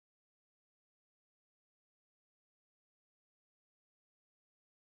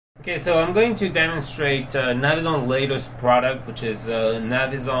Okay, so I'm going to demonstrate Navizon's latest product, which is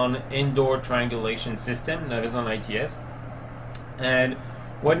Navizon Indoor Triangulation System, Navizon ITS. And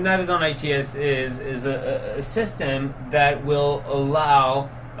what Navizon ITS is a system that will allow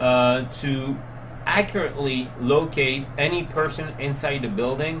to accurately locate any person inside the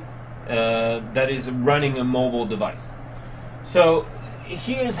building that is running a mobile device. So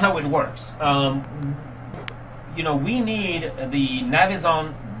here's how it works. We need the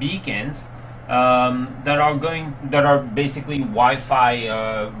Navizon beacons that are basically Wi-Fi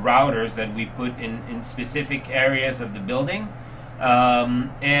routers that we put in specific areas of the building,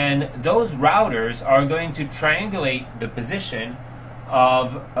 and those routers are going to triangulate the position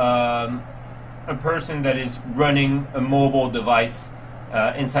of a person that is running a mobile device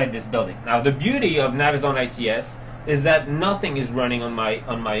inside this building. Now, the beauty of Navizon ITS is that nothing is running on my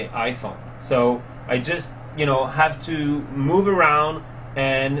iPhone, so I just have to move around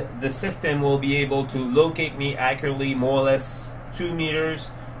and the system will be able to locate me accurately, more or less 2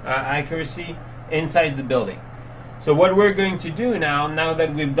 meters accuracy inside the building. So what we're going to do now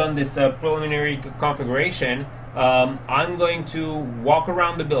that we've done this preliminary configuration, I'm going to walk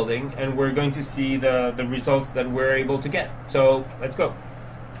around the building and we're going to see the results that we're able to get. So let's go.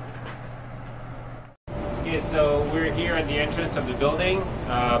 Okay, so we're here at the entrance of the building.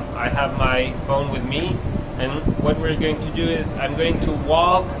 I have my phone with me, and what we're going to do is I'm going to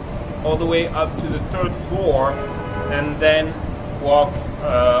walk all the way up to the 3rd floor and then walk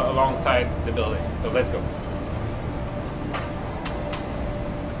alongside the building. So let's go.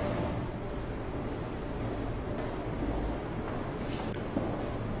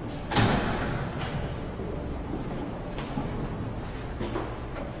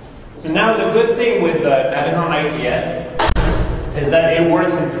 So now the good thing with Navizon ITS is that it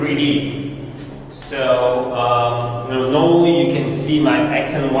works in 3D. So not only you can see my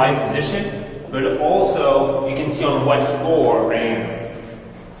X and Y position, but also you can see on what floor I am.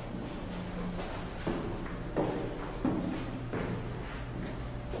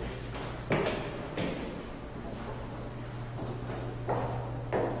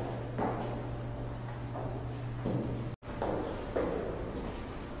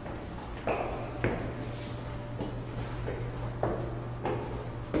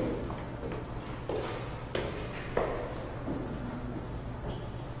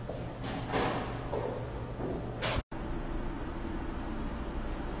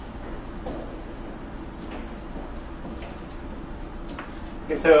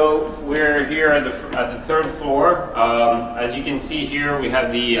 Okay, so we're here at the 3rd floor. As you can see here, we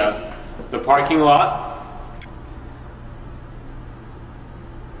have the parking lot,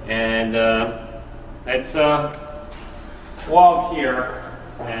 and let's walk here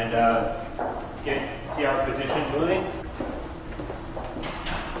and see our position moving.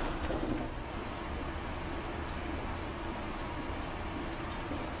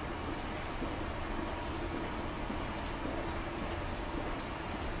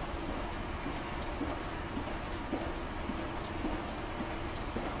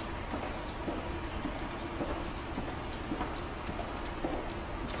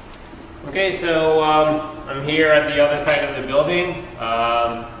 Okay, so I'm here at the other side of the building,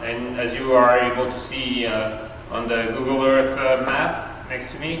 and as you are able to see on the Google Earth map next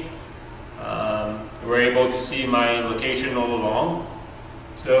to me, we're able to see my location all along.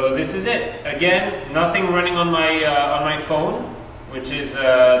 So this is it. Again, nothing running on my phone, which is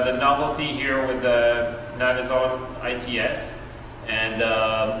the novelty here with the Navizon ITS, and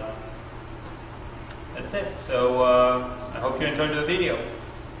that's it. So I hope you enjoyed the video.